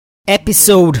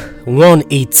Episode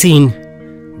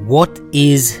 118. What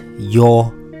is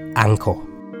your anchor?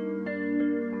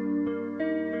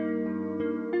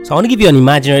 So I want to give you an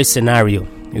imaginary scenario.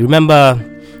 You remember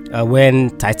when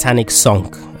Titanic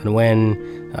sunk, and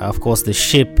when, of course, the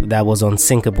ship that was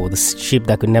unsinkable, the ship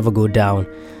that could never go down,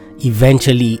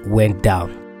 eventually went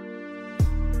down.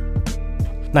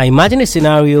 Now imagine a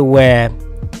scenario where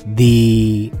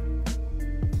the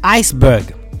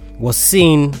iceberg was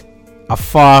seen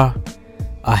afar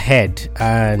ahead,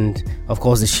 and of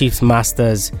course the ship's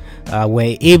masters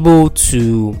were able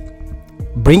to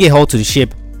bring a halt to the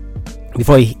ship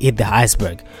before he hit the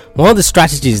iceberg. One of the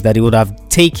strategies that he would have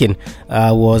taken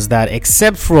was that,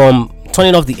 except from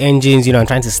turning off the engines, and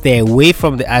trying to stay away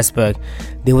from the iceberg,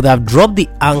 they would have dropped the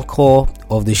anchor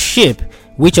of the ship,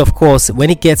 which of course, when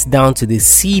it gets down to the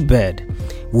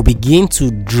seabed, will begin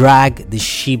to drag the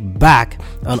ship back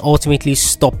and ultimately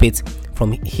stop it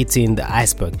from hitting the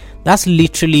iceberg. That's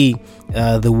literally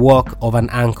the work of an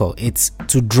anchor. It's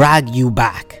to drag you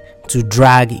back, to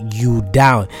drag you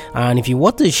down. And if you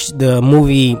watch the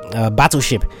movie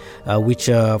Battleship, which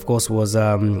of course was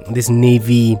this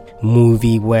Navy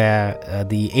movie where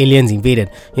the aliens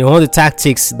invaded, one of the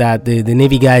tactics that the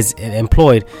Navy guys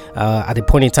employed at the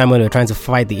point in time when they were trying to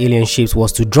fight the alien ships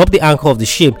was to drop the anchor of the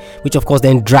ship, which of course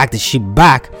then dragged the ship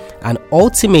back, and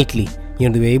ultimately they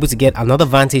were able to get another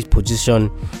vantage position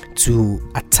to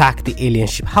attack the alien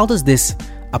ship. How does this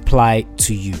apply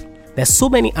to you? There's so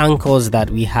many anchors that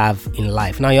we have in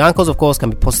life. Now, your anchors, of course, can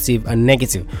be positive and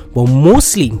negative, but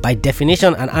mostly, by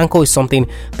definition, an anchor is something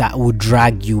that will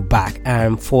drag you back.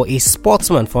 And for a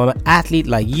sportsman, for an athlete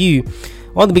like you,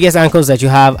 one of the biggest anchors that you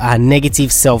have are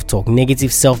negative self-talk,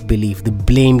 negative self-belief, the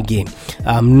blame game,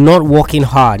 not working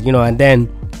hard, and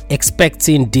then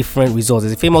expecting different results.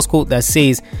 There's a famous quote that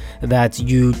says that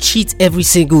you cheat every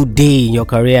single day in your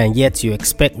career, and yet you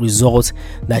expect results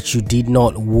that you did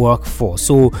not work for.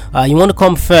 So you want to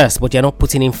come first, but you're not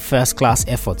putting in first class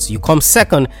efforts. You come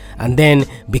second, and then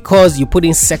because you put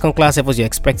in second class efforts, you're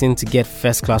expecting to get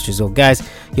first class results. Guys,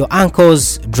 your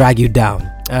anchors drag you down.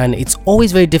 And it's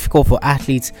always very difficult for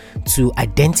athletes to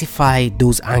identify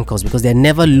those anchors because they're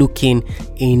never looking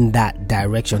in that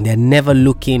direction. They're never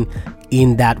looking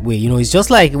in that way. It's just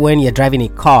like when you're driving a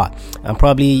car and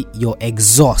probably your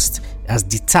exhaust has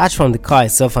detached from the car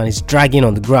itself and it's dragging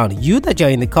on the ground. You that you're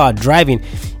in the car driving,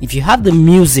 if you have the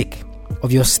music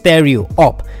of your stereo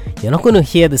up, you're not going to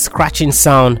hear the scratching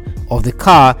sound of the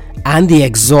car and the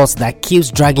exhaust that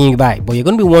keeps dragging you by, but you're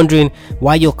going to be wondering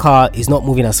why your car is not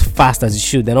moving as fast as it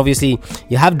should. Then obviously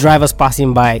you have drivers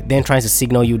passing by, then trying to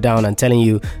signal you down and telling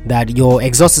you that your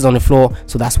exhaust is on the floor,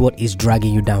 so that's what is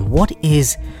dragging you down. What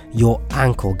is your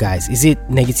anchor, guys? Is it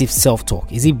negative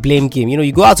self-talk? Is it blame game?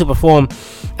 You go out to perform,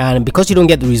 and because you don't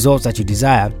get the results that you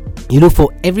desire, you look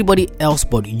for everybody else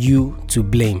but you to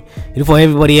blame. You look for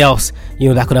everybody else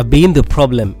that could have been the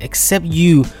problem, except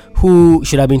you, who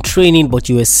should have been training but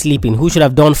you were sleeping, who should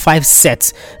have done 5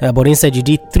 sets but instead you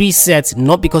did 3 sets,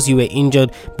 not because you were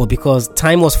injured but because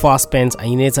time was far spent and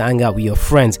you needed to hang out with your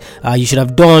friends. You should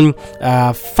have done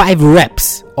 5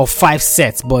 reps or 5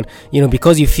 sets, but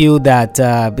because you feel that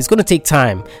it's going to take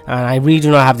time and I really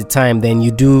do not have the time, then you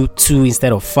do 2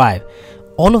 instead of 5.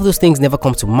 All of those things never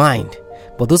come to mind,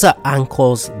 but those are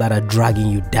anchors that are dragging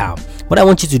you down. What I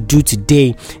want you to do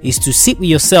today is to sit with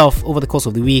yourself over the course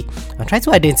of the week and try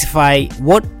to identify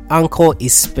what anchor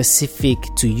is specific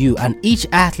to you. And each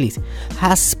athlete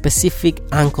has specific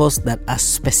anchors that are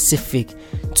specific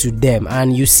to them.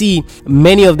 And you see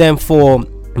many of them for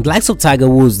the likes of Tiger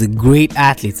Woods, the great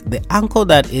athlete. The anchor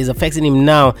that is affecting him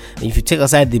now, if you take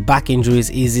aside the back injuries,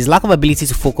 is his lack of ability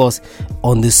to focus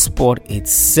on the sport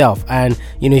itself. And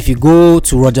if you go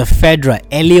to Roger Federer,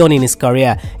 early on in his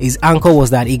career, his anchor was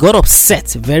that he got upset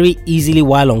very easily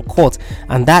while on court,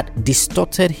 and that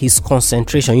distorted his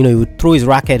concentration. He would throw his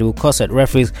racket, he would curse at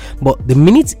referees, but the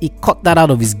minute he cut that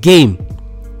out of his game,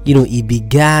 he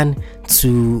began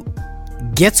to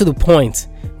get to the point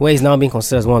where he's now being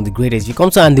considered as one of the greatest. If you come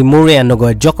to Andy Murray and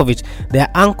Novak Djokovic, their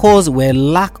anchors were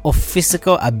lack of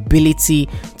physical ability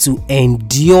to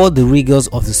endure the rigors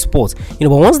of the sport. But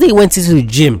once they went into the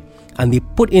gym and they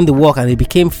put in the work and they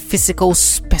became physical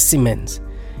specimens,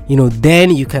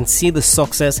 then you can see the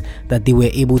success that they were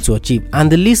able to achieve.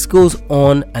 And the list goes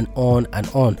on and on and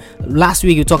on. Last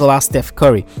week, you talked about Steph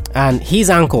Curry, and his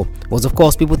anchor was, of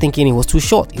course, people thinking he was too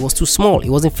short, he was too small, he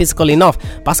wasn't physical enough.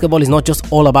 Basketball is not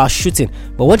just all about shooting.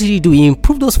 But what did he do? He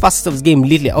improved those facets of his game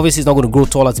lately. Obviously, he's not going to grow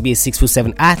taller to be a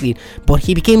 6'7" athlete, but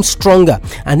he became stronger.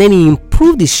 And then he improved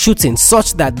improved his shooting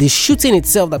such that the shooting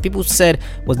itself that people said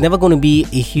was never going to be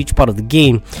a huge part of the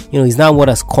game, is now what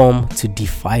has come to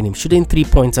define him, shooting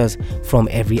 3-pointers from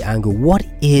every angle. What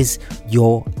is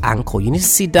your anchor? You need to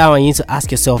sit down and you need to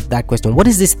ask yourself that question. What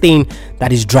is this thing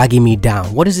that is dragging me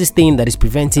down? What is this thing that is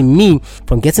preventing me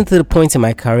from getting to the point in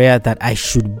my career that I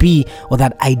should be or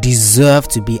that I deserve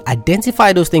to be?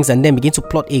 Identify those things and then begin to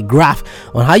plot a graph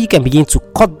on how you can begin to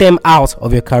cut them out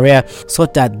of your career so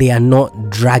that they are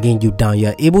not dragging you down. You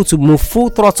are able to move full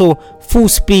throttle, full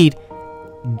speed,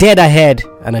 dead ahead,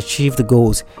 and achieve the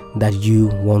goals that you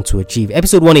want to achieve.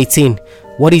 Episode 118.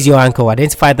 What is your anchor?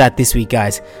 Identify that this week,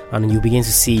 guys, and you'll begin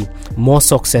to see more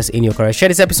success in your career. Share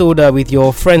this episode with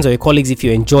your friends or your colleagues if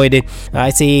you enjoyed it.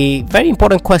 It's a very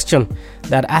important question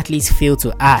that athletes fail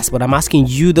to ask, but I'm asking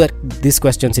you this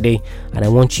question today, and I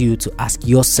want you to ask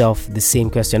yourself the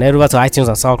same question. Head over to iTunes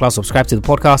and SoundCloud, subscribe to the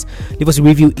podcast, leave us a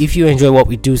review if you enjoy what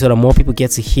we do so that more people get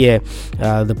to hear.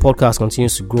 The podcast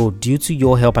continues to grow due to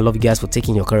your help. I love you guys for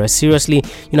taking your career seriously.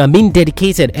 I'm being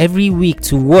dedicated every week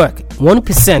to work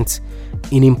 1%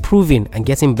 in improving and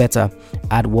getting better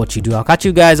at what you do. I'll catch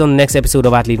you guys on the next episode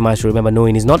of Athlete Maestro. Remember,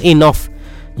 knowing is not enough.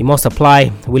 You must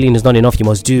apply. Willing is not enough. You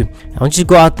must do. I want you to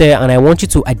go out there and I want you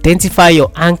to identify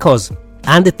your anchors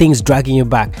and the things dragging you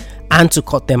back and to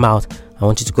cut them out. I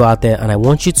want you to go out there and I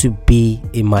want you to be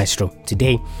a maestro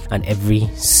today and every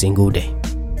single day.